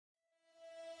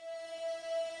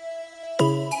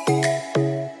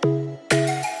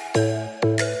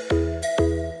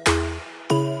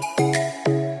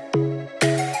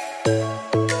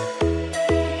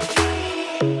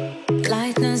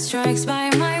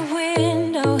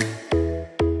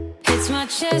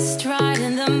just right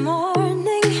in the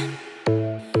morning,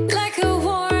 like a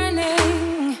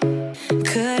warning.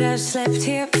 Could have slept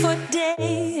here for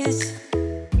days.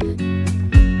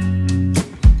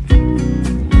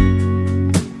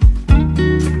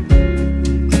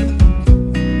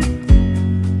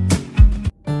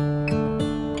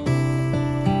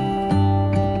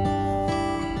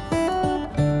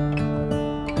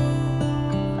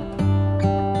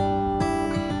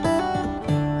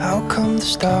 How come the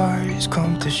stars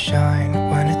come to shine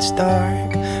when it's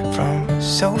dark from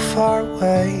so far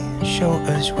away and show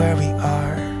us where we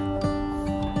are?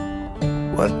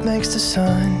 What makes the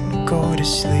sun go to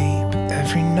sleep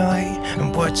every night,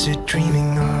 and what's it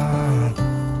dreaming of?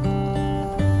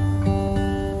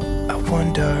 I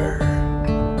wonder.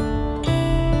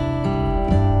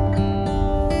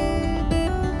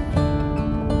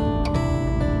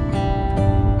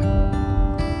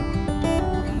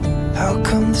 How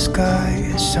come the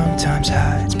sky sometimes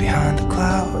hides behind the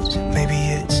clouds? Maybe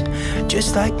it's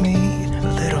just like me,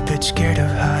 a little bit scared of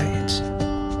heights.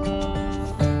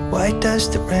 Why does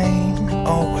the rain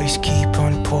always keep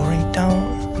on pouring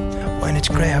down when it's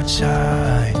gray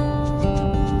outside?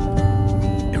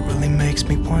 It really makes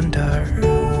me wonder.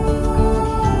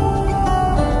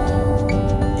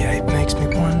 Yeah, it makes me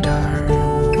wonder.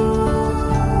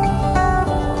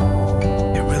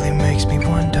 It really makes me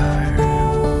wonder.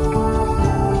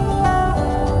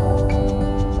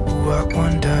 I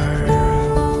wonder.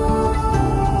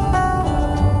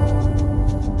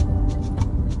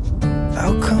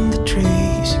 How come the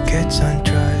trees get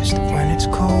undressed when it's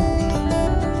cold?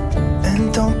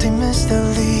 And don't they miss the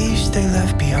leaves they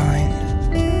left behind?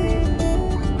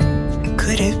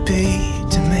 Could it be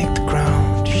to make the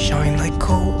ground shine like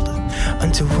gold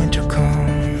until winter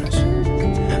comes?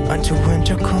 Until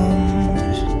winter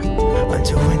comes.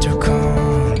 Until winter comes.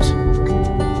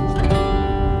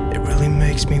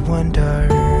 Makes me wonder.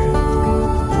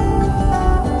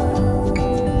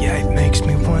 Yeah, it makes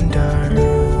me wonder.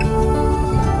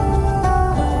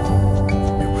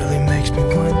 It really makes me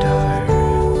wonder.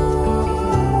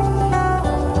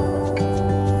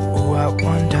 Oh, I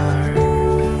wonder.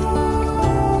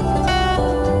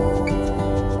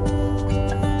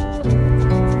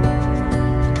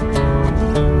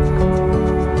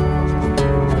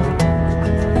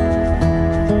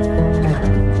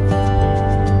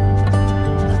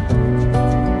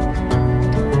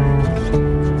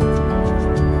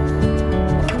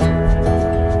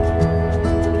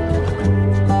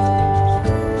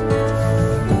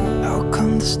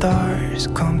 Stars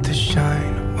come to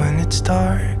shine when it's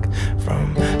dark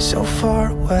from so far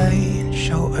away and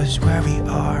show us where we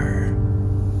are.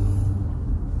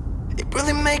 It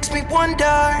really makes me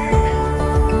wonder.